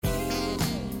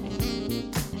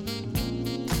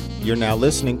You're now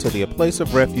listening to the A Place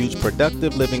of Refuge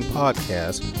Productive Living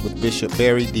podcast with Bishop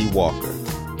Barry D. Walker.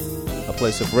 A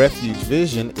Place of Refuge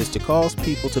vision is to cause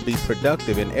people to be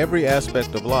productive in every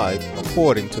aspect of life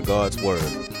according to God's Word.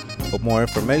 For more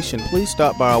information, please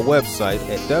stop by our website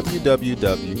at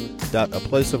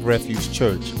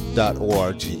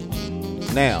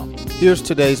www.aplaceofrefugechurch.org. Now, here's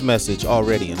today's message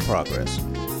already in progress.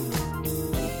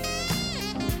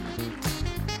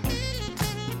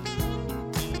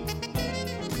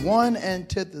 One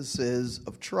antithesis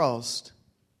of trust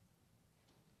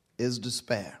is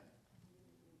despair.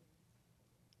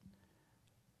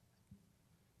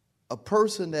 A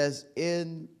person that's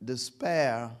in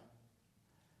despair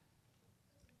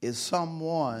is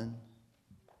someone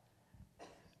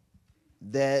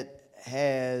that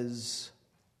has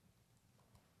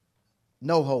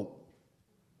no hope.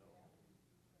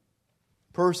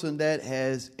 Person that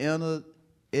has entered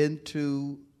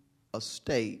into a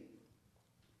state,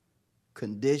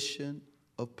 condition,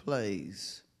 or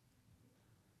place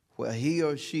where he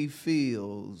or she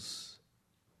feels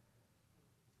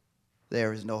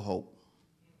there is no hope.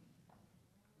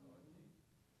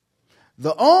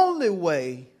 The only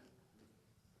way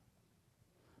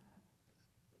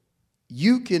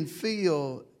you can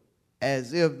feel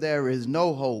as if there is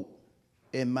no hope,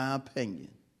 in my opinion,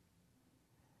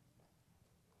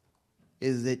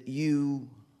 is that you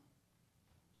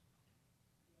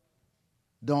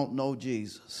don't know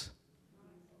Jesus.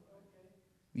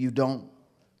 You don't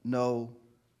know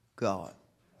God.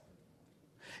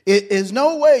 It is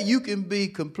no way you can be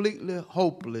completely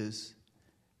hopeless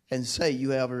and say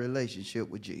you have a relationship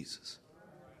with Jesus.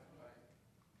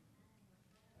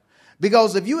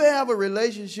 Because if you have a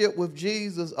relationship with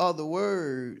Jesus or the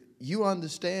Word, you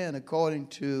understand, according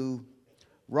to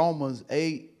Romans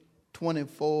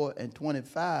 8:24 and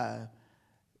 25,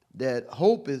 that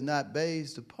hope is not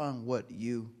based upon what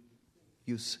you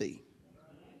see.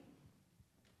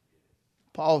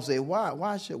 Paul said,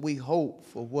 why should we hope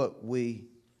for what we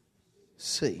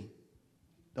see?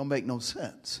 Don't make no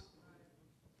sense.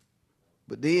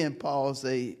 But then Paul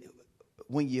say,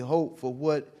 when you hope for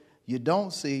what you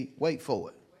don't see, wait for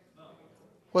it.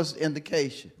 What's the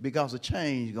indication? Because a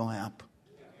change is going to happen.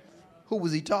 Who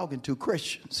was he talking to?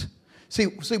 Christians. See,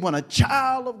 when a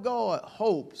child of God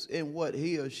hopes in what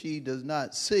he or she does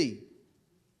not see,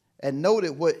 and know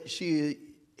that what he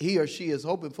or she is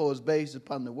hoping for is based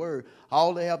upon the Word,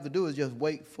 all they have to do is just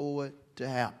wait for it to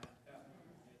happen.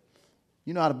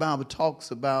 You know how the Bible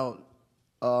talks about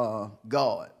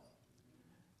God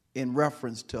in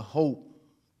reference to hope,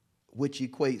 which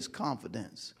equates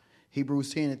confidence.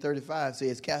 Hebrews 10:35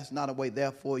 says, cast not away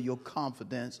therefore your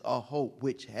confidence or hope,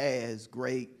 which has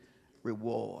great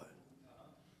reward.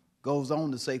 Goes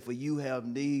on to say, for you have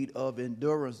need of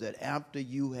endurance, that after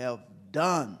you have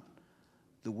done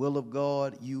the will of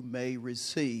God, you may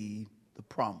receive the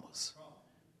promise.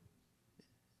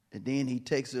 And then he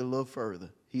takes it a little further.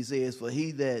 He says, for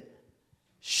he that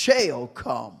shall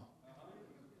come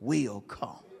will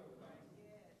come.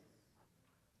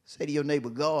 Say to your neighbor,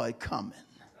 God coming.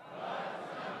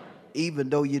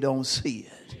 Even though you don't see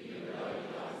it.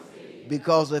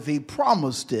 Because if he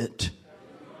promised it,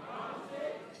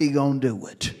 he gonna do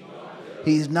it.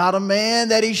 He's not a man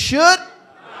that he should,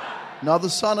 nor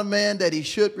the son of man that he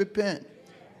should repent.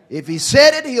 If he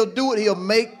said it, he'll do it. He'll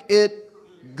make it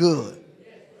good.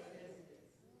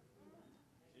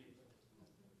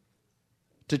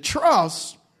 To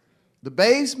trust, the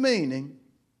base meaning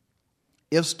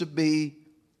is to be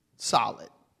solid.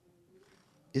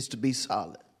 It's to be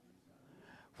solid.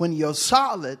 When you're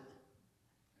solid,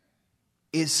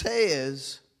 it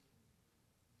says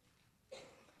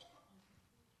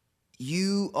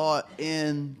you are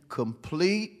in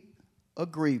complete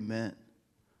agreement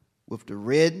with the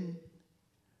written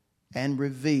and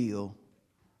revealed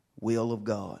will of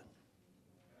God.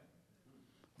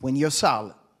 When you're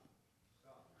solid.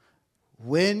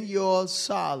 When you're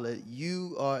solid,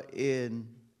 you are in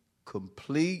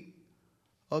complete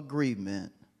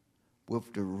agreement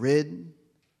with the written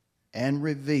and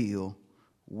revealed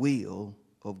will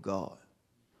of God.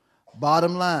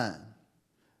 Bottom line,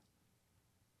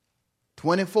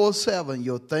 24/7,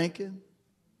 you're thinking,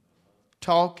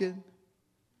 talking,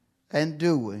 and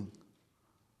doing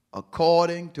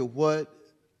according to what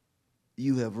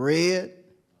you have read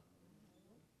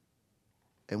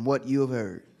and what you have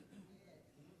heard.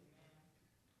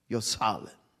 You're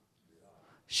solid.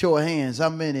 Show of hands, how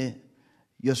many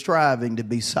you're striving to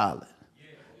be solid?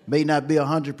 May not be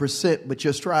 100%, but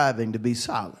you're striving to be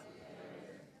solid.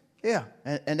 Yeah,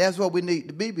 and that's what we need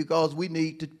to be, because we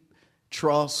need to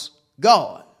trust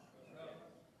God.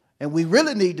 And we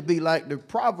really need to be like the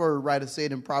proverb writer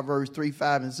said in Proverbs 3,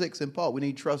 5, and 6 in part. We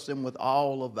need to trust him with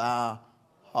all of our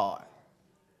heart.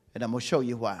 And I'm going to show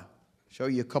you why. Show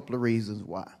you a couple of reasons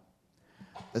why.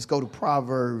 Let's go to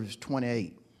Proverbs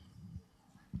 28.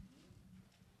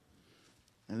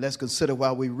 And let's consider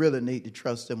why we really need to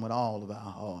trust him with all of our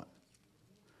heart.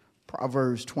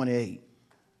 Proverbs 28.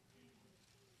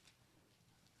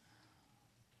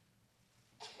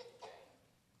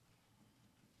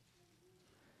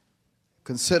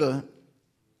 Consider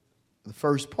the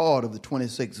first part of the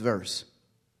 26th verse.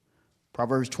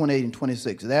 Proverbs 28 and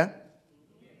 26. There?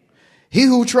 He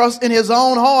who trusts in his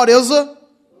own heart is a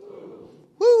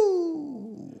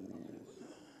woo.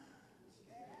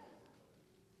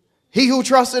 He who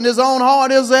trusts in his own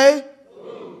heart is a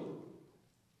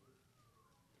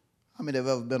how many have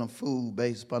ever been a fool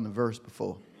based upon the verse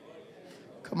before?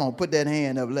 Come on, put that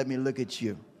hand up. Let me look at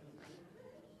you.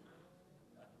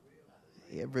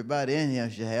 Everybody in here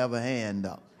should have a hand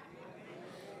up.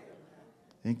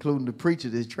 Including the preacher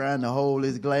that's trying to hold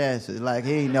his glasses like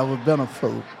he ain't never been a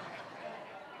fool.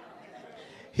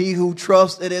 He who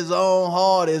trusts in his own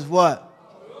heart is what?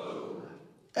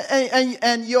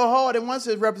 And your heart in one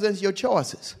sense represents your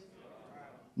choices.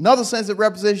 Another sense it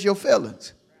represents your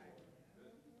feelings.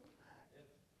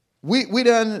 We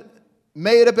done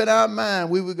made up in our mind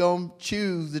we were going to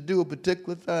choose to do a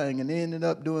particular thing and ended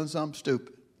up doing something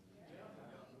stupid.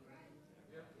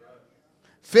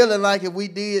 Feeling like if we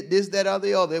did this, that, or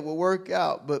the other, it would work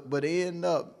out, but end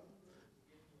up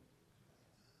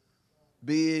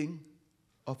being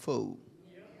a fool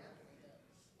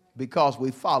because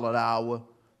we followed our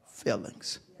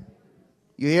feelings.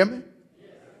 You hear me?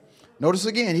 Notice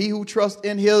again, he who trusts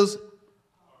in his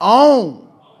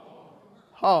own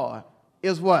heart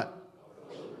is what?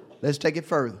 Let's take it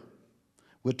further.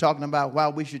 We're talking about why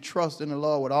we should trust in the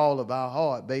Lord with all of our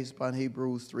heart based upon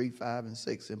Hebrews 3, 5, and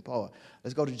 6 in part.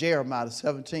 Let's go to Jeremiah, the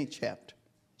 17th chapter.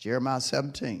 Jeremiah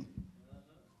 17.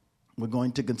 We're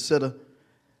going to consider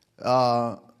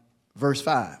verse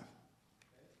 5.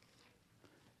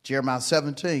 Jeremiah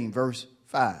 17, verse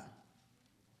 5.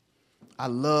 I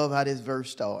love how this verse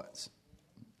starts.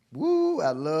 Woo, I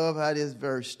love how this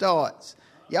verse starts.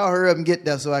 Y'all hurry up and get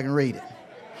there so I can read it.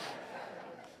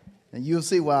 And you'll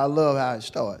see why I love how it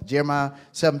starts. Jeremiah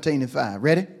 17 and 5.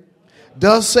 Ready?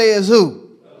 Thus says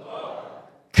who? The Lord.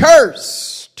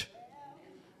 Cursed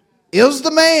is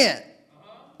the man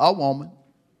or woman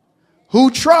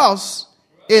who trusts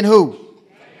in who?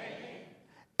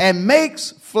 And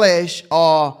makes flesh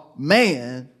or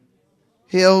man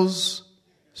his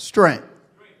strength.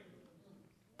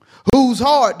 Whose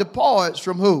heart departs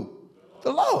from who?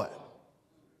 The Lord.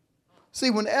 See,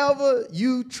 whenever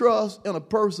you trust in a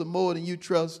person more than you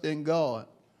trust in God,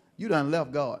 you done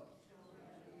left God.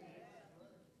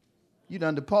 You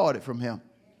done departed from him.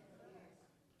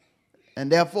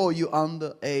 And therefore you're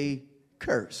under a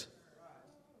curse.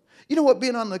 You know what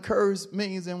being under a curse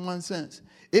means in one sense?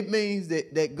 It means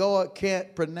that God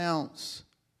can't pronounce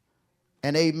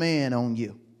an amen on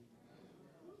you.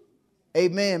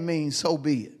 Amen means so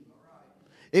be it.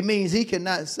 It means he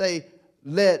cannot say,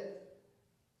 let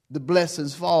the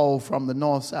blessings fall from the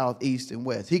north, south, east, and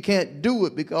west. He can't do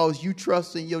it because you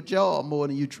trust in your job more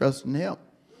than you trust in him.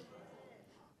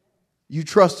 You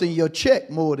trust in your check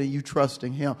more than you trust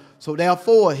in him. So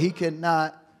therefore, he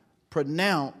cannot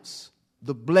pronounce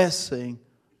the blessing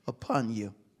upon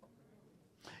you.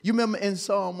 You remember in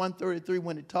Psalm 133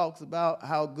 when it talks about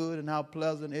how good and how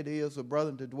pleasant it is for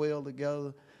brethren to dwell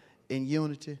together in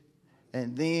unity?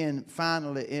 And then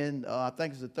finally in, I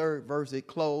think it's the third verse, it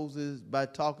closes by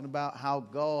talking about how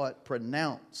God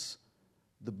pronounced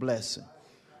the blessing.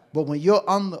 But when you're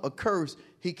under a curse,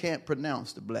 he can't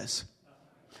pronounce the blessing.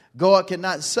 God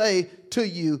cannot say to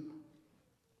you,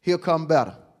 he'll come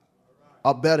better.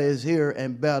 Or better is here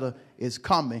and better is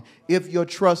coming. If you're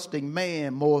trusting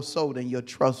man more so than you're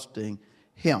trusting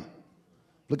him.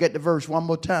 Look at the verse one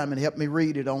more time and help me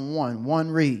read it on one.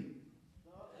 One read.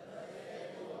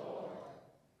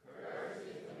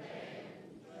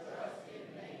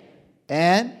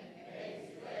 And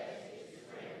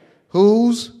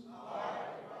whose?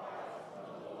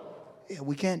 Yeah,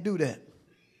 we can't do that.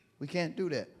 We can't do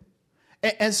that.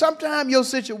 And sometimes your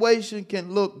situation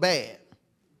can look bad.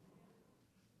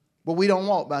 But we don't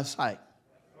walk by sight.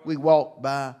 We walk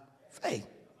by faith.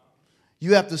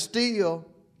 You have to still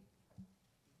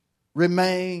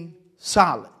remain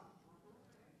solid.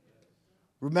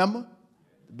 Remember?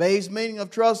 The base meaning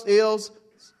of trust is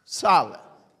solid.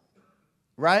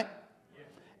 Right?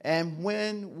 And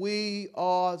when we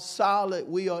are solid,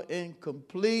 we are in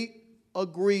complete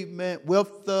agreement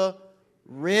with the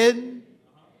written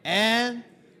and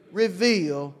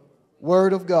revealed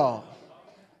word of God.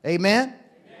 Amen?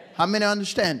 How many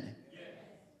understand it?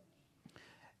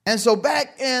 And so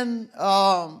back in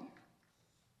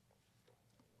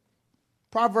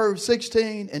Proverbs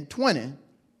 16 and 20,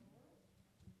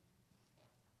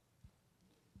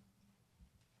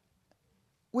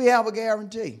 we have a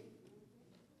guarantee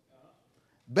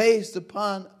based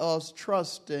upon us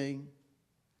trusting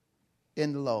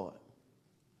in the Lord.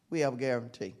 We have a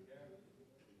guarantee.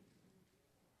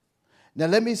 Now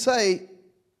let me say,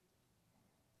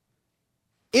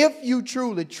 if you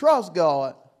truly trust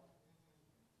God,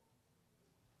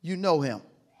 you know him.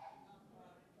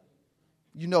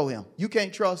 You know him. You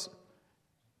can't trust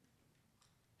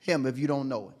him if you don't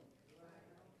know him.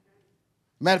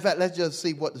 Matter of fact, let's just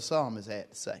see what the psalmist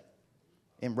had to say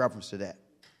in reference to that.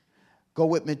 Go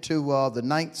with me to the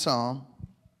 9th Psalm.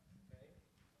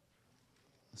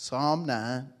 Psalm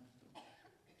 9.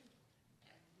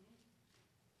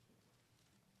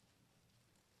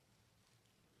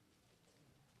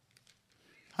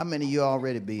 How many of you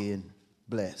already being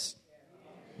blessed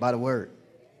by the word?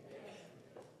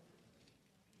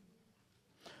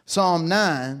 Psalm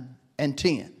 9 and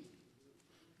 10.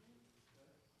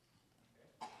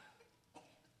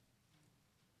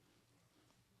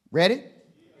 Ready?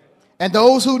 And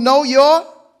those who know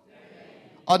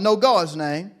or know God's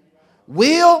name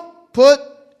will put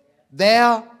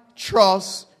their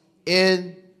trust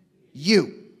in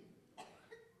you.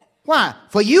 Why?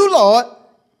 For you, Lord,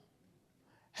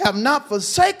 have not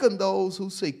forsaken those who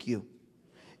seek you.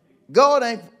 God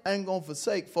ain't going to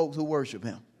forsake folks who worship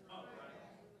him.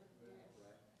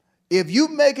 If you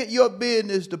make it your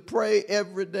business to pray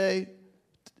every day,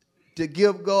 to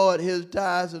give God his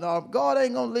tithes and all, God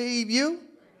ain't going to leave you.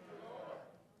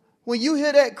 When you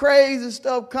hear that crazy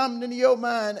stuff coming into your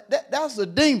mind, that's a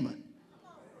demon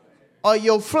or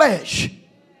your flesh.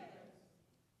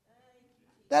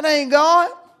 That ain't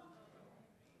God.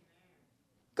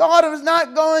 God is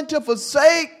not going to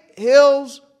forsake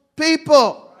his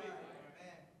people.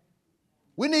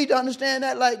 We need to understand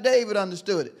that like David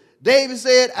understood it. David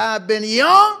said, I've been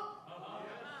young,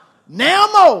 now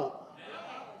I'm old,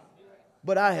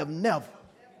 but I have never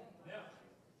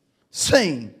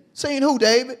seen who,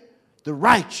 David? The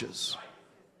righteous,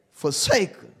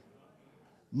 forsaken,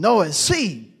 nor his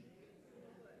seed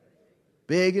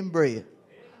begging bread.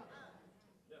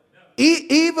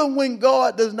 Even when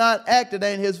God does not act, it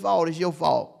ain't his fault, it's your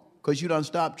fault, because you done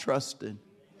stopped trusting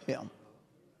him.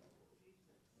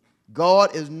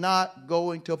 God is not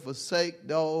going to forsake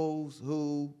those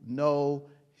who know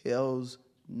his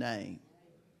name.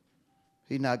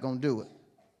 He's not going to do it.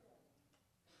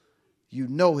 You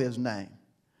know his name.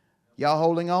 Y'all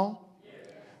holding on? Yeah.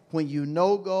 When you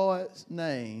know God's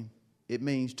name, it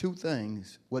means two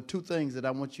things. Well, two things that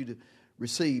I want you to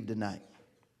receive tonight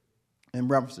in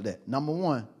reference to that. Number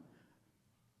one,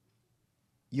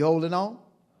 you holding on?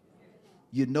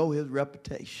 You know his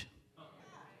reputation.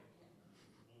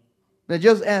 Now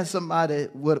just ask somebody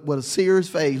with a serious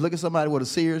face. Look at somebody with a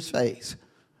serious face.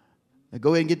 Now go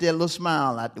ahead and get that little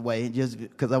smile out the way, and just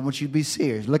because I want you to be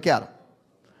serious. Look at him.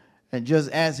 And just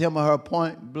ask him or her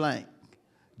point blank,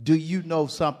 do you know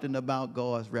something about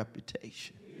God's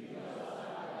reputation?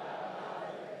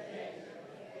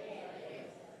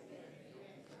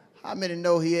 How many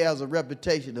know he has a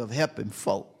reputation of helping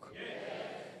folk?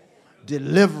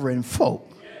 Delivering folk?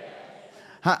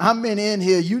 How many in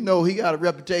here, you know he got a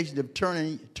reputation of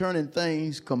turning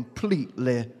things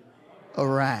completely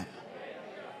around?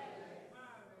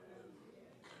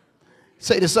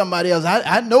 Say to somebody else,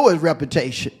 I know his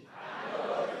reputation.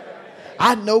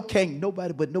 I know can't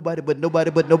nobody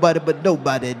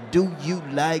do you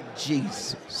like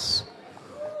Jesus.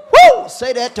 Woo!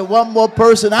 Say that to one more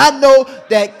person. I know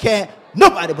that can't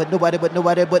nobody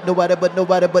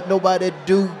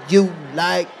do you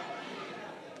like.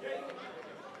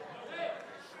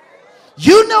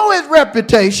 You know his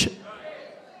reputation.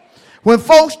 When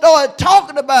folks start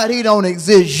talking about he don't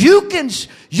exist, you can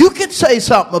say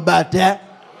something about that.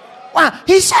 Why?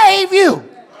 He saved you.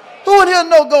 Who in here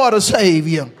know God will save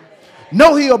you?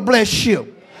 Know he'll bless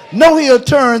you. Know he'll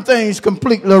turn things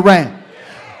completely around.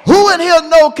 Who in here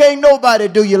know can't nobody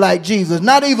do you like Jesus?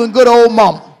 Not even good old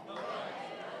mama.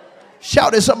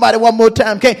 Shout at somebody one more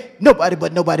time. Can't nobody do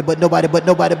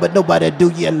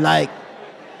you like.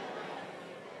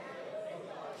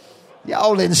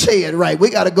 Y'all didn't say it right. We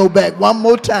got to go back one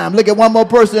more time. Look at one more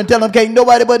person and tell them, can't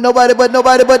nobody do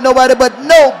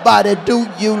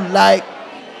you like.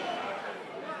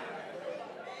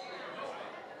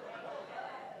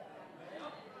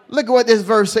 Look at what this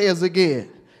verse says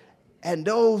again. And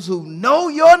those who know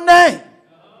your name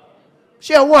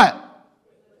shall what?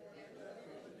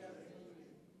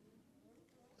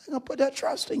 They're going to put that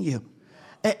trust in you.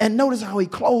 And notice how he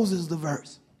closes the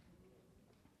verse.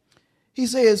 He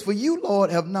says, for you, Lord,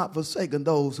 have not forsaken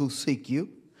those who seek you.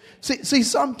 See,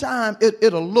 sometimes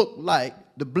it'll look like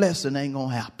the blessing ain't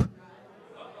going to happen.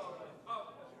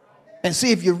 And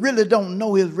see, if you really don't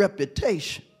know his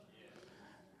reputation,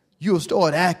 you'll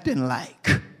start acting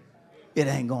like it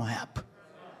ain't going to happen.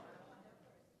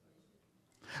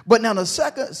 But now the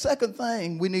second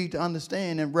thing we need to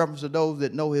understand in reference to those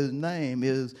that know his name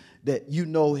is that you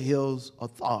know his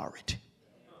authority.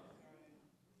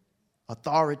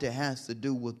 Authority has to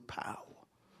do with power.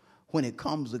 When it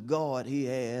comes to God, he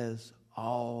has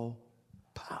all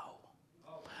power.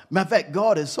 Matter of fact,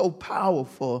 God is so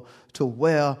powerful to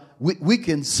where we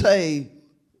can say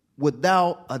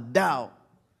without a doubt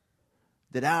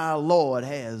that our Lord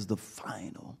has the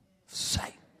final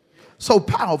say. So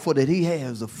powerful that he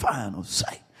has the final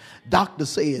say. Doctor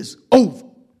says over,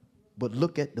 but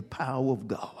look at the power of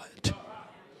God.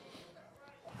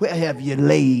 Where have you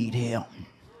laid him?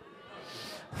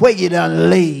 Where you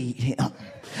done laid him?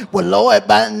 Well, Lord,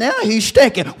 by now he's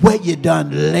stinking. Where you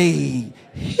done laid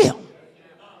him?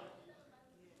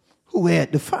 Who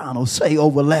had the final say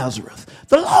over Lazarus?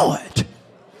 The Lord.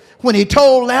 When he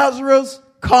told Lazarus,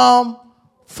 come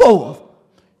forth.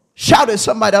 Shout at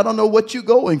somebody, I don't know what you're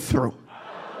going through.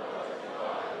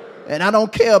 And I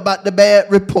don't care about the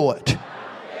bad report.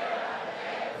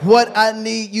 What I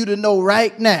need you to know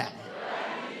right now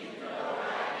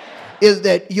is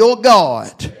that your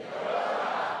God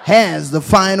has the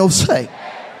final say.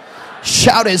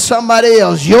 Shout at somebody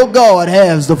else, your God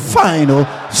has the final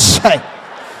say.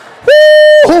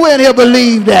 Woo, who in here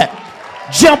believe that?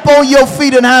 Jump on your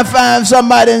feet and high five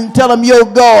somebody and tell them your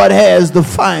God has the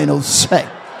final say.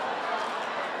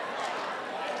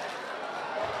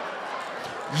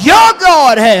 Your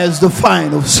God has the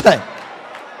final say.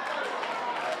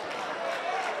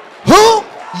 Who?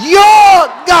 Your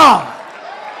God.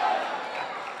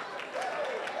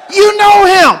 You know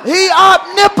him. He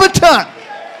omnipotent.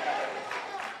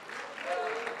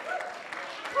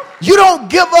 You don't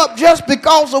give up just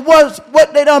because of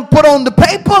what they done put on the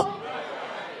paper.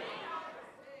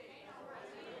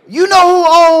 You know who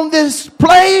owns this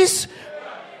place,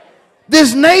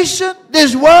 this nation,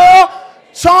 this world.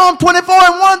 Psalm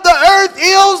 24:1, the earth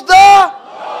is the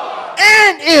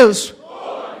and is.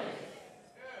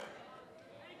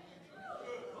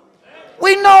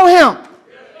 We know him.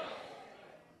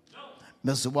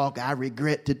 Mr. Walker, I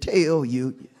regret to tell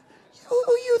you, who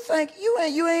you think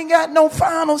you ain't got no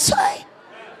final say.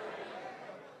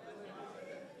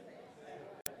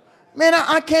 Man,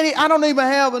 I don't even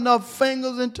have enough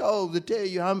fingers and toes to tell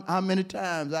you how many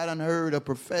times I done heard a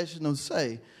professional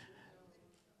say,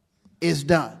 it's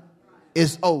done.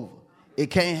 It's over.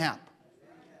 It can't happen.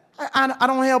 I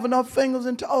don't have enough fingers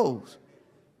and toes.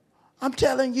 I'm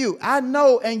telling you, I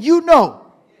know and you know.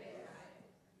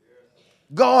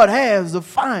 God has the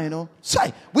final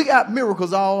say. We got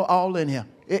miracles all in here.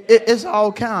 It's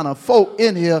all kind of folk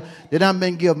in here that I've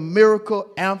been given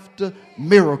miracle after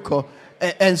miracle.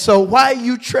 And so why are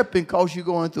you tripping because you're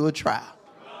going through a trial?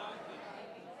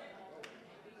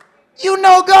 You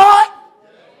know God.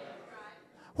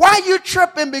 Why are you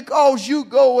tripping because you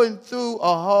going through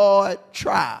a hard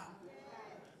trial?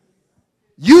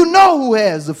 You know who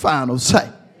has the final say.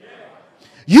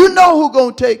 You know who's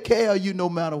going to take care of you no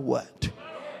matter what.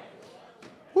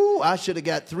 Ooh, I should have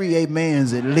got 3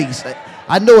 amens at least.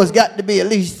 I know it's got to be at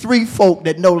least 3 folk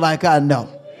that know like I know.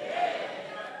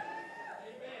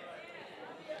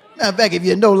 Matter of fact, if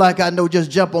you know like I know,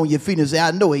 just jump on your feet and say,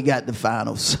 I know he got the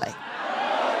final say.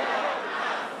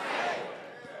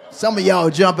 Some of y'all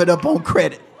jumping up on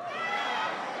credit.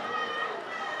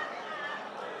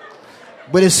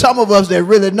 But it's some of us that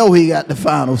really know he got the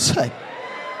final say.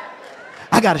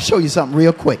 I got to show you something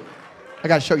real quick. I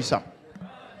got to show you something.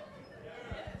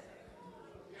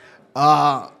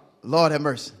 Lord have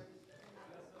mercy.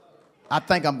 I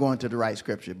think I'm going to the right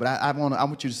scripture, but I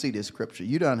want you to see this scripture.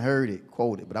 You done heard it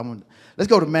quoted, but let's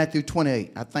go to Matthew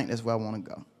 28. I think that's where I want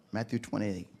to go. Matthew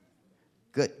 28.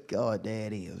 Good God, there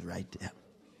it is right there.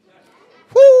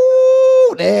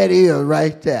 Woo, there it is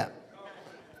right there.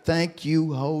 Thank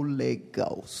you, Holy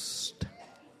Ghost.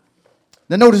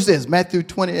 Now notice this, Matthew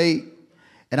 28,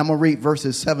 and I'm going to read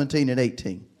verses 17 and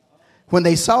 18. When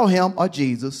they saw him, or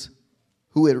Jesus,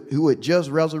 who had just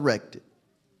resurrected,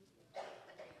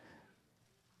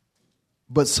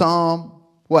 but some,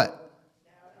 what?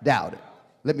 Doubted.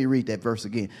 Let me read that verse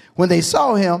again. When they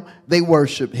saw him, they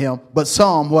worshiped him, but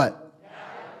some, what?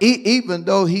 Even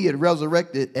though he had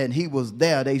resurrected and he was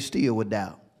there, they still would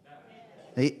doubt.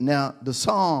 Now, the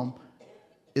psalm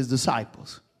is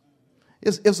disciples.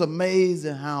 It's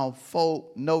amazing how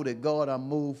folk know that God will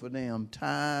move for them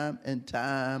time and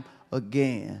time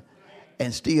again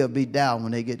and still be down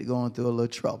when they get to going through a little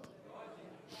trouble.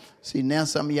 See, now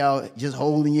some of y'all just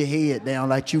holding your head down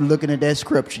like you looking at that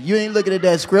scripture. You ain't looking at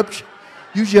that scripture.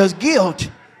 You just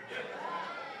guilty.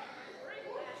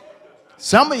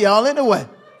 Some of y'all anyway.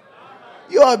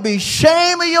 You ought to be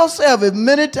ashamed of yourself as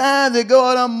many times that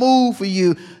God done move for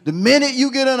you. The minute you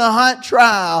get in a hot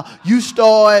trial, you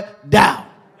start doubt.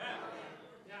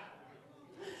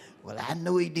 Well, I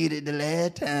know he did it the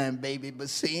last time, baby, but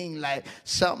seemed like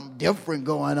something different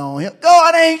going on here.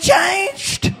 God ain't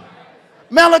changed.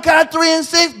 Malachi 3 and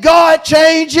 6, God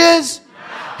changes.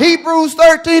 Hebrews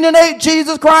 13 and 8,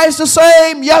 Jesus Christ the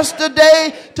same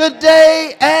yesterday,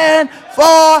 today, and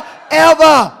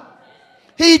forever.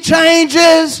 He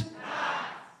changes.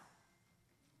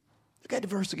 Look at the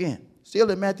verse again. Still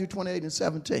in Matthew 28 and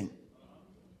 17.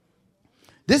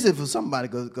 This is for somebody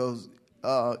because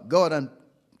God done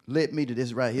led me to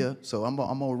this right here. So I'm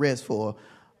going to rest for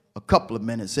a couple of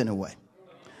minutes anyway.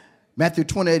 Matthew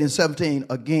 28 and 17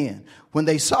 again. When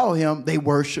they saw him, they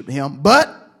worshiped him,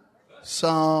 but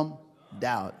some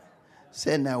doubt.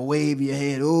 Said now wave your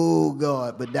head, oh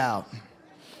God, but doubt.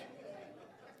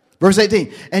 Verse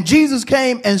 18, and Jesus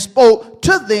came and spoke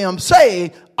to them,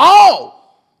 saying,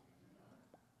 all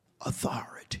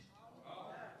authority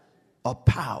of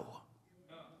power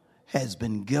has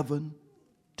been given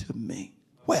to me.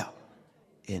 Well,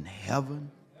 in heaven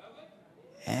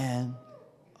and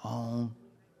on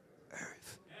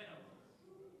earth.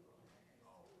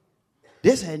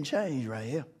 This hadn't changed right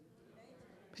here.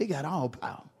 He got all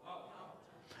power.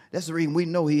 That's the reason we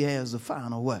know he has the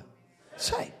final what?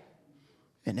 Say.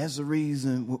 And that's the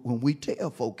reason when we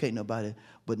tell folk can't nobody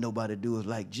but nobody do it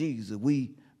like Jesus,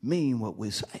 we mean what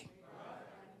we say.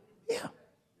 Yeah.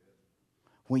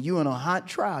 When you're in a hot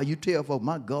trial, you tell folk,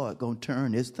 my God gonna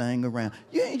turn this thing around.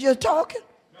 You ain't just talking.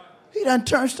 He done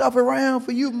turned stuff around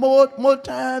for you more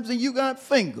times than you got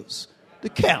fingers to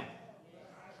count.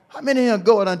 How many of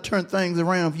God done turned things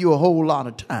around for you a whole lot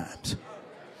of times?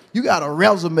 You got a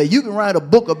resume. You can write a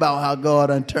book about how God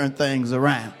done turned things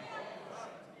around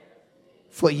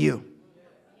for you.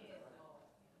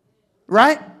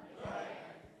 Right?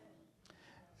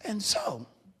 And so,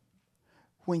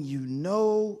 when you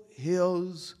know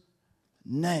his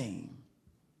name,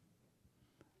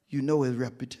 you know his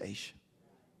reputation.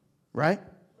 Right?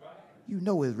 You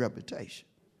know his reputation.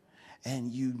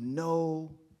 And you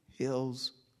know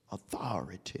his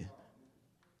authority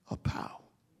of power.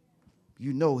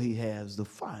 You know he has the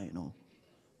final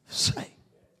say.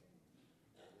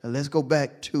 Now let's go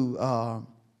back to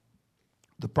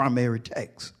the primary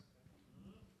text.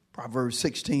 Proverbs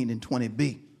 16 and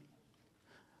 20b.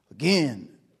 Again,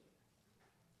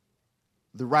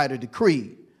 the writer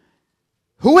decreed,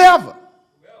 whoever,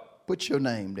 put your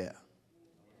name there.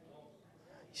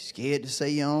 You're scared to say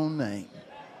your own name.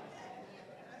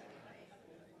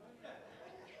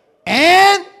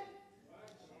 And,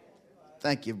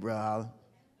 thank you, brother.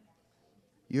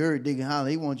 You heard Deacon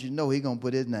Holland. He wants you to know he's going to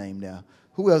put his name down.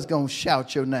 Who else going to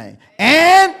shout your name?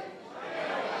 And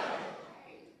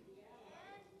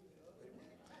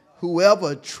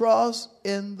whoever trusts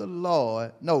in the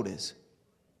Lord, notice,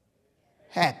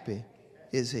 happy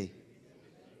is he.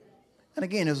 And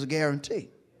again, there's a guarantee.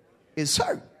 It's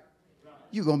certain.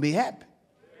 You're going to be happy.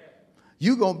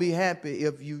 You're going to be happy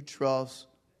if you trust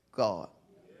God.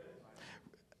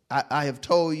 I have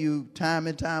told you time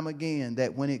and time again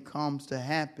that when it comes to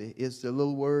happy, it's the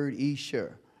little word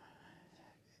Esher.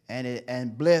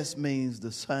 And blessed means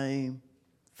the same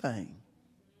thing.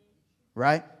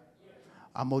 Right?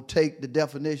 I'm going to take the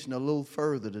definition a little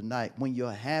further tonight. When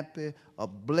you're happy or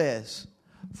blessed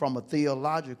from a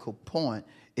theological point,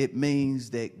 it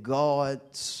means that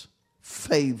God's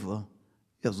favor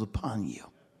is upon you.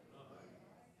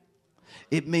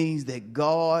 It means that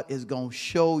God is going to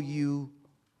show you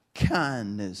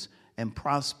kindness and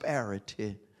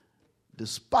prosperity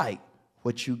despite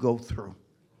what you go through.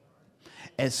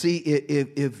 And see,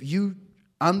 if you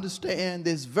understand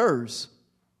this verse,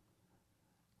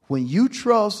 when you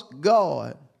trust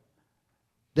God,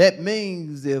 that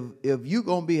means if you're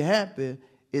going to be happy,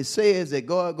 it says that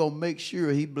God going to make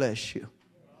sure he bless you.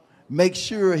 Make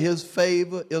sure his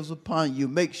favor is upon you.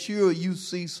 Make sure you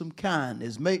see some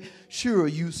kindness. Make sure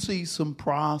you see some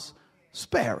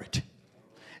prosperity.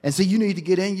 And so you need to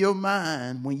get in your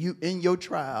mind when you in your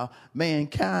trial, man,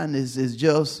 kindness is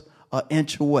just an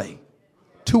inch away,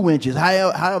 2 inches,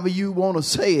 however you want to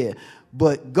say it.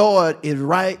 But God is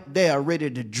right there ready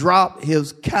to drop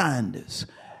his kindness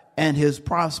and his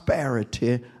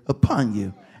prosperity upon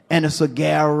you. And it's a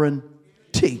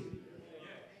guarantee.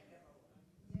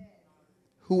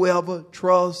 Whoever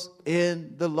trusts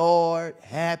in the Lord,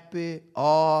 happy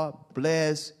or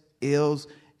blessed is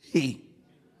he.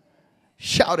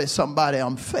 Shout at somebody,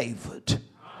 I'm favored.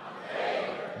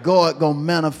 God gonna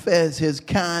manifest his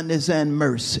kindness and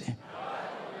mercy.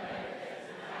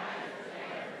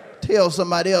 Tell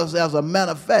somebody else, as a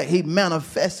matter of fact, he's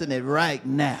manifesting it right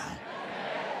now.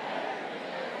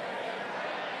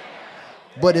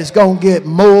 But it's gonna get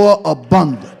more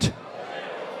abundant.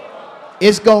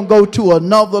 It's gonna go to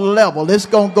another level. It's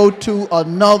gonna go to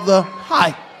another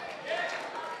height.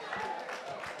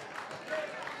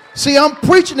 See, I'm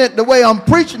preaching it the way I'm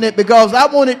preaching it because I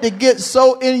want it to get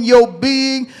so in your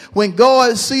being. When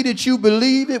God sees that you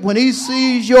believe it, when he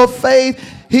sees your faith,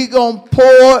 he gonna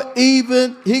pour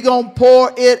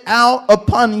it out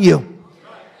upon you.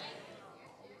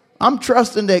 I'm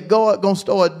trusting that God gonna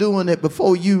start doing it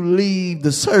before you leave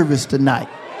the service tonight.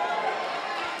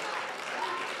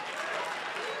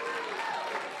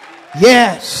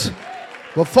 Yes,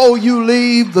 before you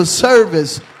leave the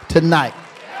service tonight.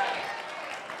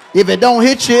 If it don't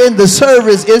hit you in the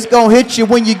service, it's going to hit you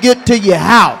when you get to your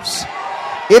house.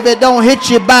 If it don't hit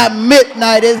you by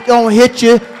midnight, it's going to hit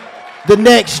you the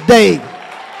next day,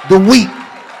 the week.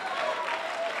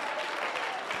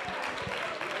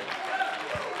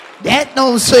 That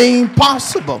don't seem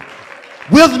possible.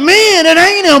 With men, it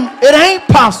ain't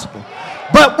possible.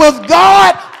 But with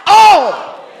God,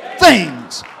 all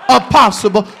things are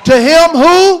possible to him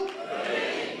who?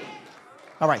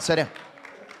 All right, sit down.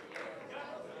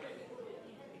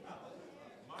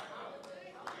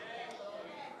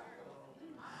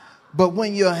 But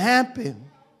when you're happy,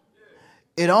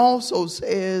 it also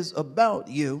says about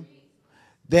you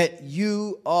that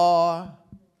you are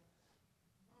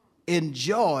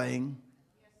enjoying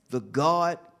the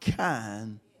God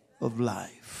kind of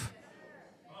life.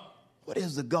 What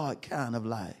is the God kind of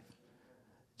life?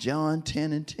 John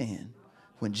 10:10.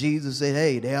 When Jesus said,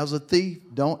 hey, there's a thief,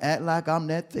 don't act like I'm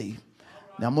that thief.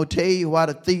 Now I'm going to tell you why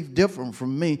the thief different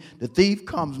from me. The thief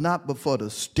comes not before to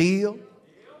steal,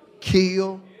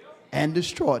 kill, and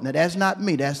destroy. Now that's not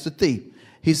me, that's the thief.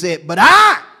 He said, but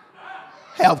I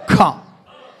have come.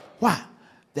 Why?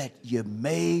 That you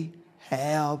may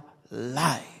have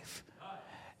life,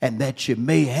 and that you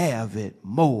may have it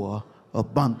more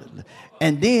abundantly.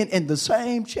 And then in the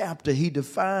same chapter, he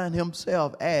defined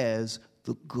himself as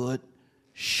the good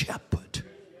shepherd.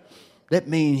 That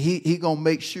means he gonna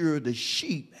make sure the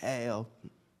sheep have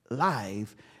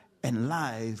life, and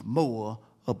life more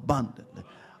abundantly,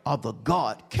 or the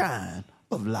God kind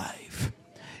of life.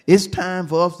 It's time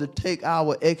for us to take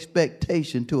our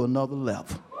expectation to another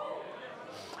level.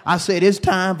 I said it's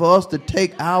time for us to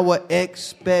take our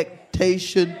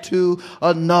expectation to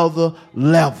another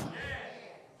level.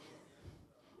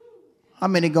 How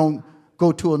many gonna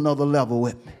go to another level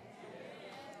with me?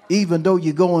 Even though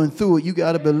you're going through it, you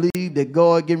got to believe that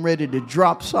God getting ready to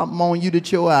drop something on you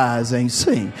that your eyes ain't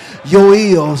seen, your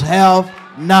ears have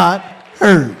not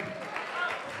heard.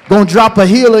 Gonna drop a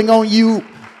healing on you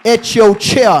at your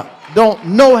chair. Don't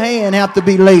no hand have to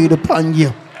be laid upon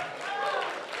you.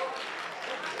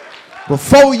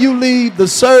 Before you leave the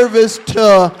service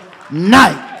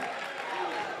tonight,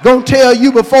 gonna tell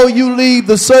you before you leave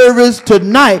the service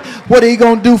tonight what he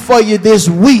gonna do for you this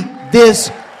week, this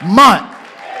month.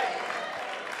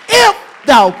 If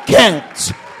thou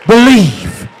canst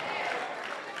believe.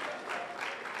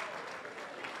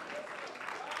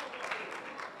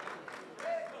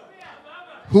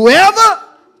 Whoever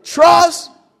trusts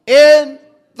in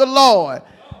the Lord,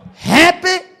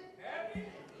 happy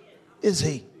is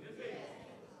he.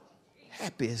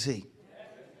 Happy is he.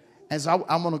 And so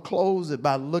I'm going to close it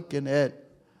by looking at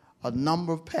a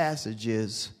number of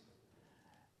passages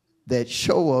that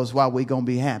show us why we're going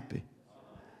to be happy.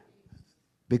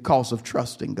 Because of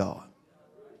trusting God.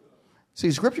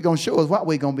 See, Scripture going to show us why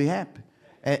we're going to be happy.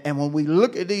 And when we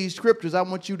look at these scriptures, I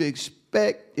want you to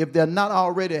expect, if they're not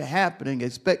already happening,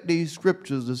 expect these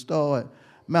scriptures to start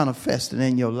manifesting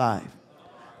in your life.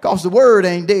 Because the word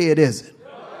ain't dead, is it?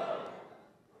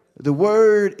 The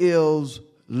word is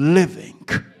living.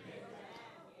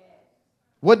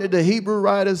 What did the Hebrew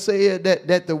writer say?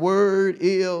 That the word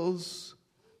is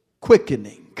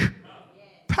quickening,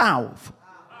 powerful.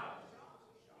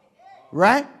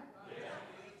 Right?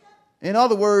 In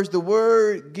other words, the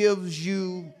word gives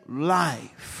you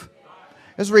life.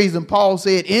 That's the reason Paul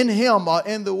said, in him or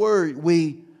in the word,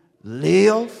 we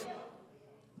live,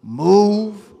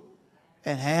 move,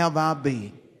 and have our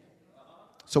being.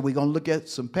 So we're going to look at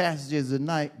some passages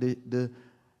tonight to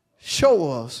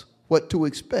show us what to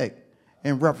expect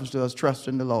in reference to us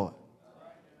trusting the Lord.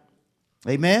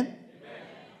 Amen?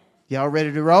 Y'all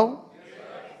ready to roll?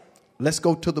 Let's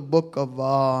go to the book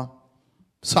of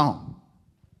Psalm.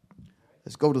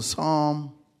 Let's go to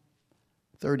Psalm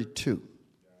 32.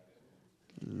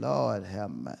 Lord have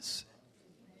mercy.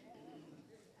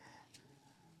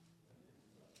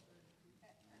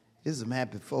 There's some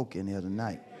happy folk in here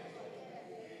tonight.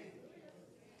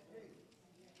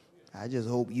 I just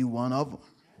hope you one of them.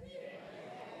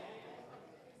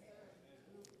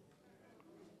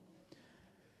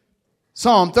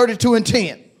 Psalm 32 and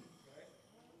 10.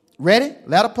 Ready?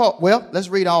 Latter part. Well, let's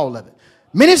read all of it.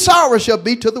 Many sorrows shall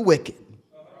be to the wicked.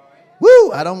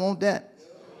 Woo, I don't want that.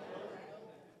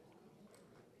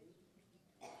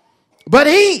 But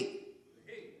he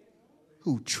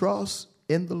who trusts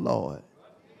in the Lord,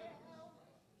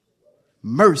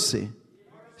 mercy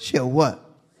shall what?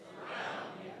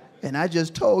 And I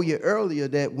just told you earlier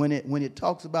that when it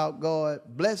talks about God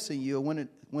blessing you, when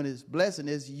his blessing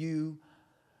is you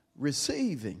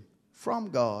receiving from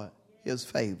God his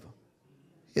favor,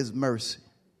 his mercy,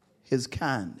 his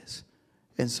kindness,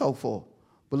 and so forth.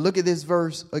 But look at this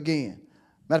verse again.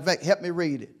 Matter of fact, help me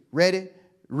read it. Ready?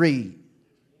 Read.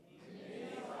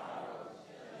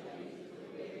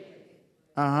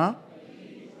 Uh-huh.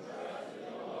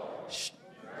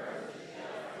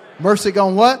 Mercy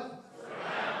gonna what?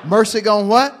 Mercy gonna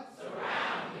what?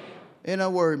 In other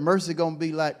words, mercy gonna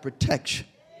be like protection.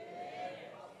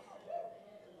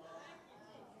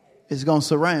 It's gonna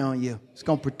surround you. It's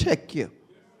gonna protect you.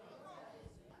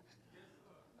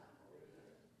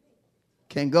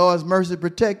 Can God's mercy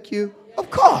protect you? Of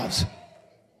course.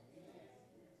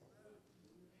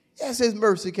 Yes, his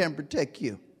mercy can protect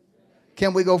you.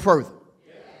 Can we go further?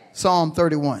 Psalm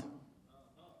 31.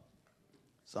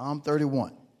 Psalm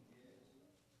 31.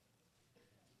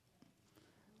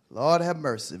 Lord have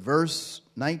mercy. Verse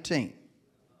 19.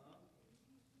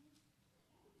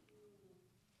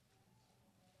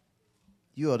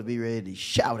 You ought to be ready to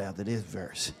shout after this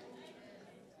verse.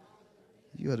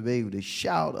 You ought to be able to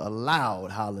shout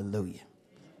aloud, hallelujah.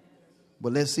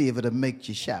 But let's see if it'll make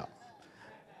you shout.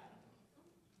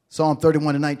 Psalm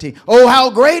 31 and 19. Oh, how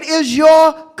great is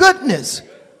your goodness.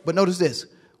 But notice this,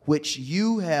 which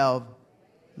you have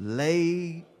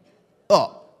laid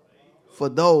up for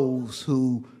those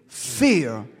who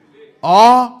fear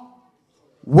or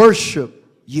worship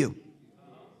you.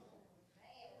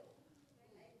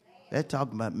 That's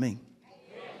talking about me.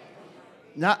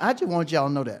 Now, I just want y'all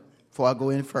to know that before I go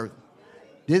any further.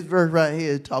 This verse right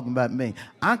here is talking about me.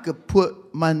 I could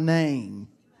put my name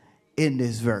in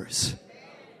this verse.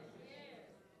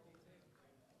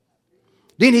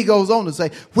 Then he goes on to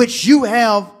say, which you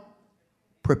have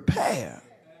prepared.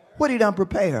 What did he done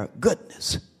prepare?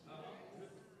 Goodness.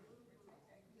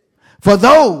 For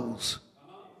those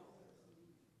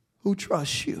who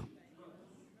trust you.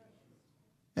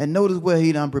 And notice where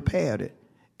he done prepared it.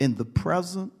 In the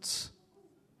presence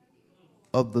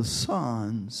of the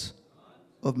sons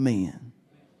of men.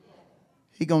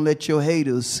 He gonna let your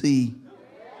haters see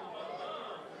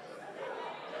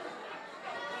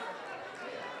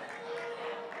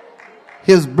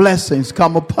his blessings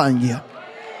come upon you.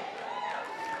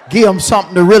 Give them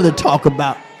something to really talk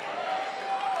about.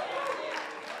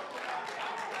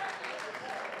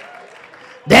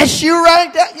 That's you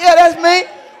right there? Yeah, that's me.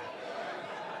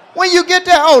 When you get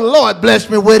there, oh, Lord blessed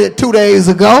me with it 2 days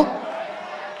ago.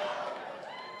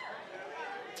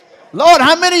 Lord,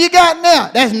 how many you got now?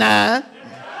 That's 9.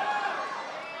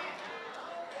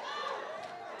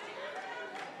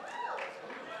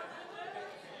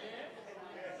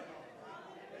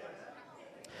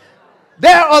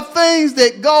 There are things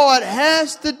that God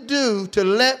has to do to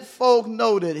let folk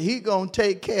know that he's going to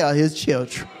take care of his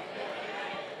children.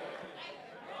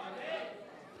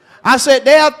 I said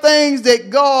there are things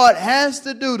that God has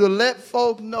to do to let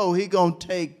folk know he's going to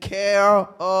take care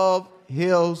of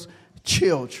his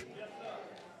children.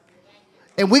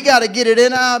 And we got to get it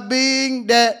in our being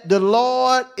that the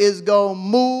Lord is going to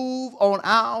move on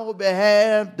our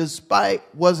behalf despite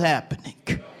what's happening.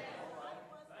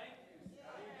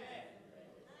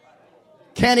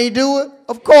 Can he do it?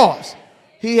 Of course.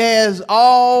 He has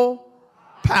all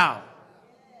power.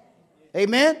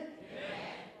 Amen?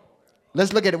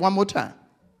 Let's look at it one more time.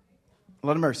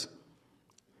 Lord of mercy.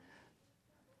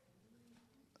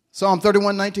 Psalm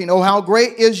 31:19. Oh, how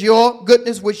great is your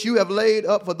goodness which you have laid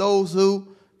up for those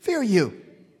who fear you.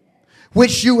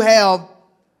 Which you have,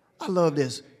 I love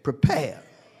this, prepared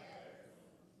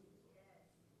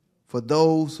for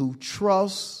those who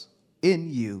trust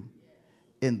in you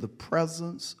in the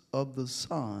presence of the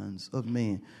sons of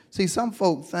men. See, some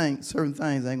folk think certain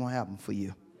things ain't going to happen for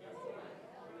you.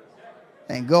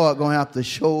 And God going to have to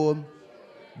show them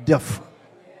different.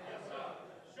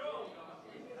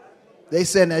 They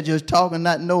sitting there just talking,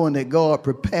 not knowing that God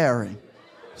preparing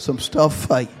some stuff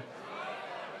for you.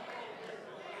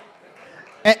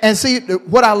 And see,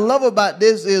 what I love about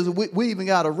this is we even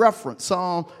got a reference,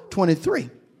 Psalm 23.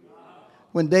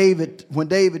 When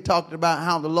David talked about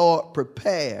how the Lord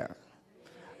prepared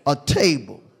a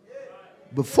table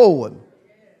before him,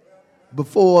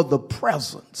 before the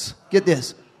presence, get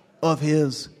this, of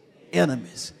his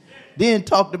enemies. Then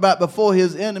talked about before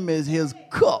his enemies, his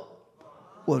cup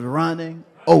was running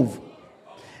over.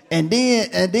 And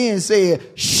then said,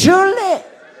 surely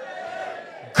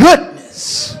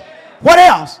goodness, what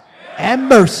else? And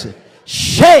mercy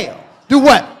shall do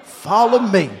what? Follow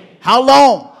me. How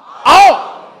long?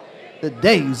 All the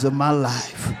days of my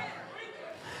life.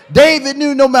 David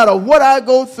knew no matter what I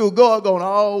go through, God going to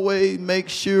always make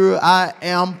sure I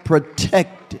am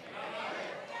protected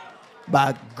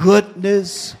by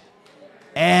goodness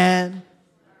and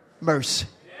mercy.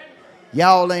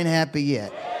 Y'all ain't happy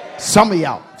yet. Some of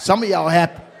y'all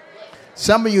happy.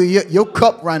 Some of you, your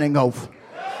cup running over.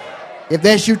 If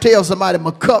that's you, tell somebody,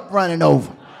 my cup running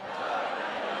over.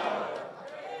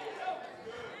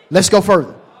 Let's go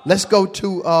further. Let's go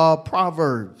to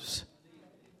Proverbs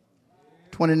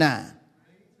 29.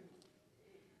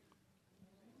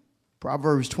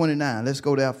 Proverbs 29. Let's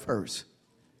go there first.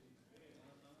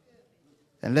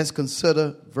 And let's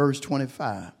consider verse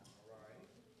 25.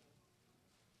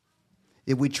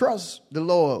 If we trust the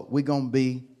Lord, we're going to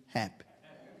be happy.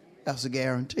 That's a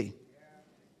guarantee.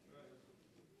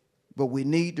 But we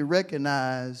need to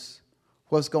recognize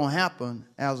what's going to happen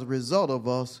as a result of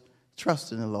us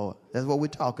trusting the Lord. That's what we're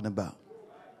talking about.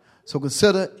 So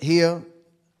consider here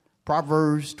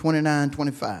Proverbs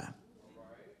 29:25.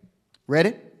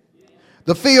 Ready?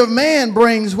 The fear of man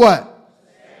brings what?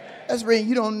 That's right.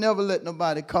 You don't never let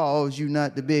nobody cause you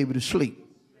not to be able to sleep.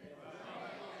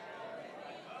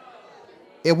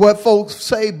 If what folks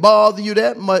say bother you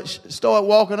that much, start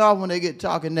walking off when they get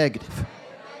talking negative.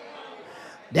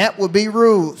 That would be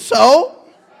rude. So,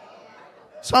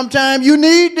 sometimes you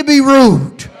need to be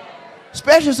rude.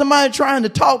 Especially somebody trying to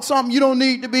talk something you don't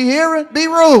need to be hearing. Be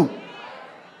rude.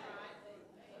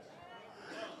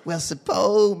 Well,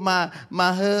 suppose my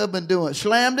husband doing,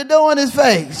 slam the door in his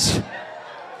face.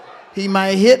 He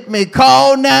might hit me,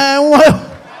 call 911.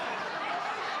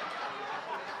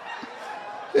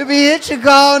 If he hits you,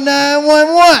 call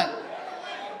 911.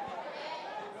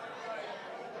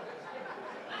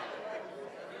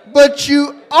 But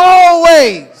you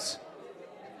always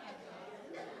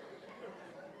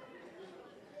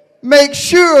make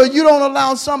sure you don't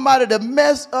allow somebody to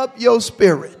mess up your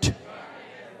spirit.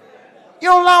 You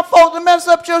don't allow folks to mess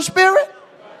up your spirit?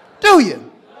 Do you?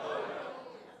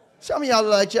 Some of y'all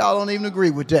like y'all don't even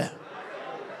agree with that.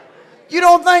 You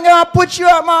don't think I'll put you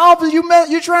out my office,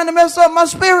 you're trying to mess up my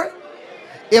spirit?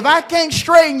 If I can't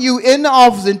straighten you in the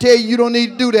office and tell you don't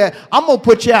need to do that, I'm going to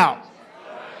put you out.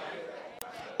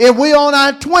 If we on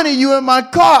I-20, you in my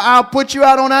car, I'll put you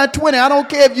out on I-20. I don't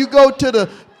care if you go to the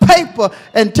paper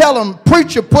and tell them,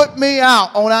 preacher, put me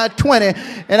out on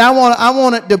I-20, and I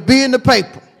want it to be in the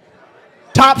paper.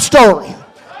 Top story.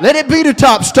 Let it be the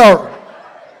top story.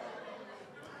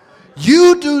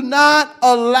 You do not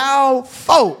allow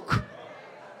folk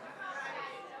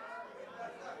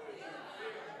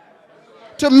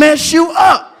to mess you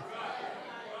up.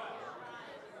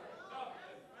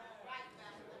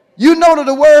 You know that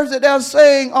the words that they're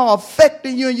saying are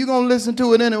affecting you and you're going to listen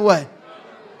to it anyway.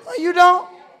 No, you don't.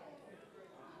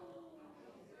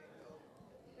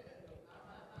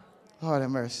 Lord have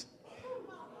mercy.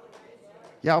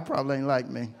 Y'all probably ain't like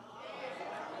me.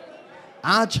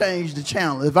 I'll change the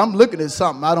channel. If I'm looking at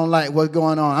something I don't like what's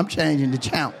going on, I'm changing the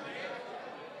channel.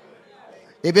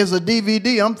 If it's a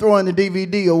DVD, I'm throwing the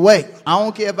DVD away. I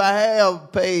don't care if I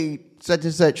have paid such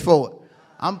and such for it.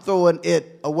 I'm throwing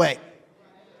it away.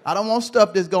 I don't want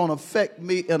stuff that's going to affect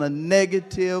me in a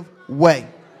negative way.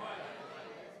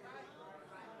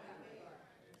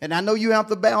 And I know you have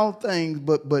to balance things,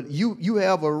 but you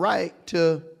have a right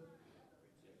to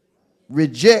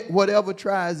reject whatever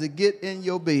tries to get in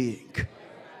your being.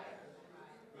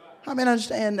 How many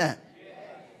understand that?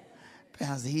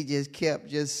 Pastor, he just kept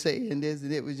just saying this,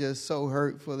 and it was just so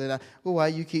hurtful that well, why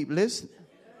you keep listening?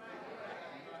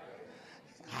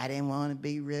 I didn't want to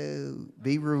be rude.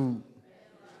 Be rude.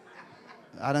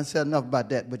 I done said enough about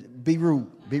that, but be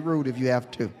rude. Be rude if you have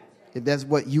to. If that's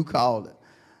what you call it.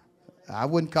 I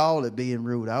wouldn't call it being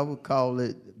rude. I would call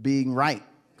it being right.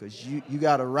 Because you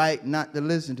got a right not to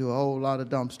listen to a whole lot of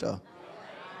dumb stuff.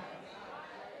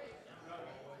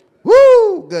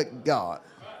 Woo! Good God.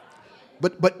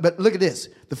 But look at this.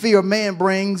 The fear of man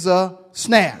brings a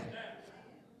snare.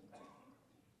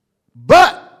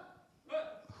 But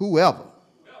whoever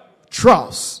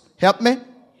trusts, help me,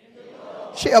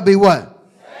 shall be what?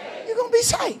 You're going to be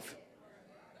safe.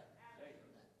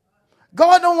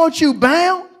 God don't want you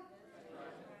bound.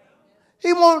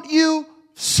 He wants you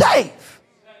safe.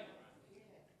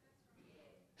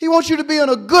 He wants you to be in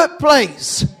a good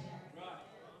place.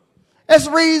 That's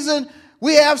the reason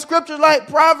we have scriptures like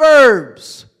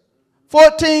Proverbs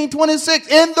 14:26.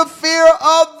 In the fear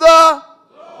of the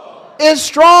Lord is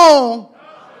strong,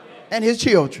 and his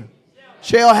children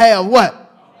shall have what?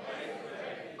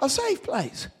 A safe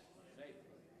place.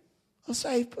 A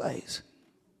safe place.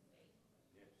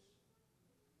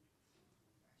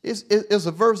 It's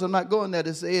a verse, I'm not going there,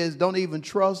 that says, don't even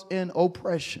trust in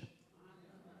oppression.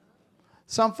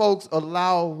 Some folks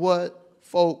allow what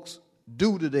folks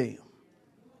do to them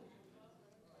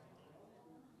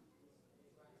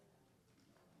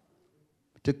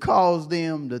to cause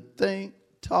them to think,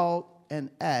 talk, and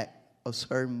act a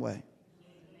certain way.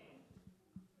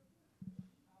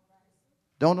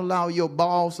 Don't allow your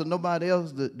boss or nobody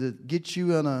else to get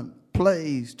you in a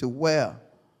place to where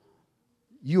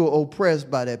you are oppressed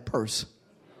by that person.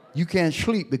 You can't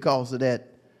sleep because of that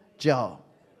job.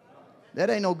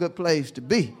 That ain't no good place to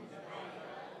be.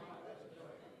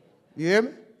 You hear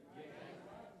me?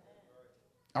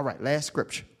 All right, last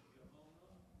scripture.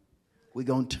 We're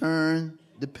going to turn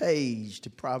the page to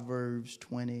Proverbs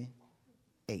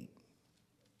 28.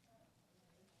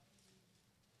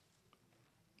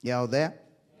 Y'all there?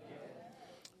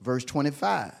 Verse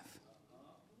 25.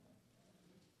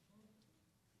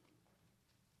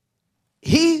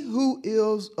 He who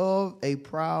is of a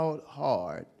proud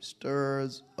heart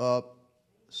stirs up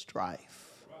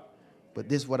strife. But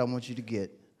this is what I want you to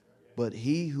get. But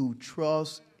he who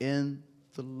trusts in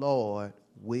the Lord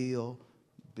will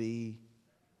be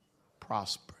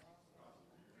prospered.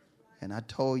 And I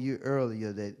told you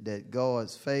earlier that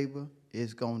God's favor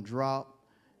is going to drop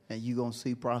and you're going to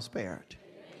see prosperity.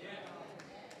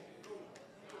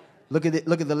 Look at it.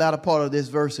 Look at the latter part of this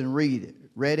verse and read it.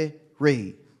 Ready?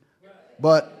 Read.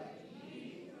 But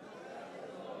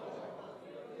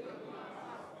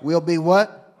will be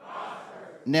what?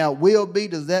 Now, will be,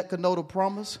 does that connote a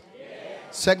promise?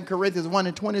 2 Corinthians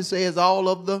 1:20 says all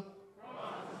of the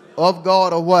of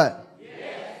God are what?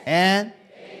 And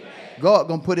God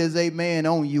going to put his amen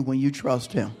on you when you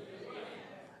trust him.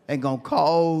 And going to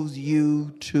cause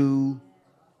you to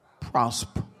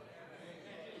prosper.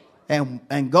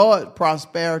 And God's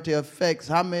prosperity affects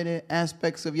how many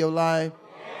aspects of your life?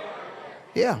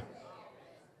 Yeah.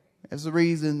 That's the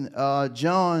reason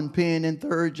John penned in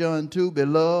 3 John 2,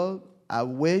 beloved, I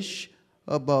wish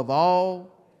above all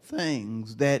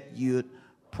things that you'd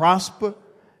prosper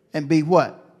and be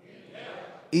what?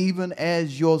 Even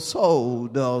as your soul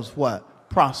does what?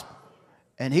 Prosper.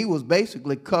 And he was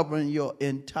basically covering your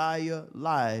entire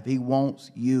life. He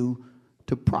wants you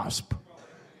to prosper.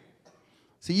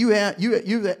 See, you have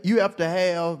to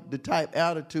have the type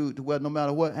attitude to where no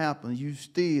matter what happens, you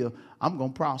still, I'm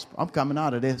going to prosper. I'm coming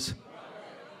out of this.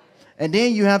 And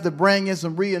then you have to bring in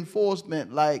some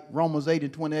reinforcement like Romans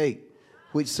 8:28,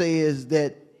 which says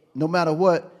that no matter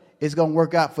what, it's going to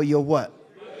work out for your what?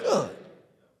 Good.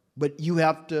 But you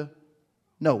have to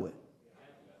know it.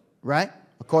 Right?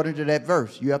 According to that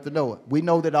verse, you have to know it. We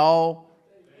know that all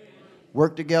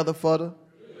work together for the,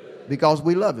 because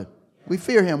we love him. We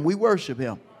fear him. We worship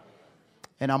him.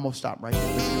 And I'm going to stop right here.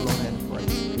 Let's go ahead and pray.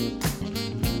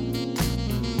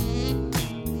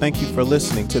 Thank you for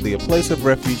listening to the A Place of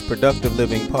Refuge Productive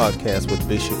Living podcast with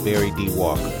Bishop Barry D.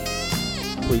 Walker.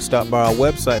 Please stop by our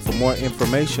website for more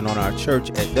information on our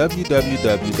church at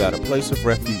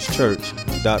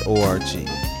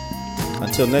www.aplaceofrefugechurch.org.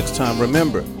 Until next time,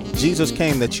 remember, Jesus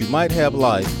came that you might have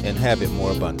life and have it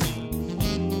more abundantly.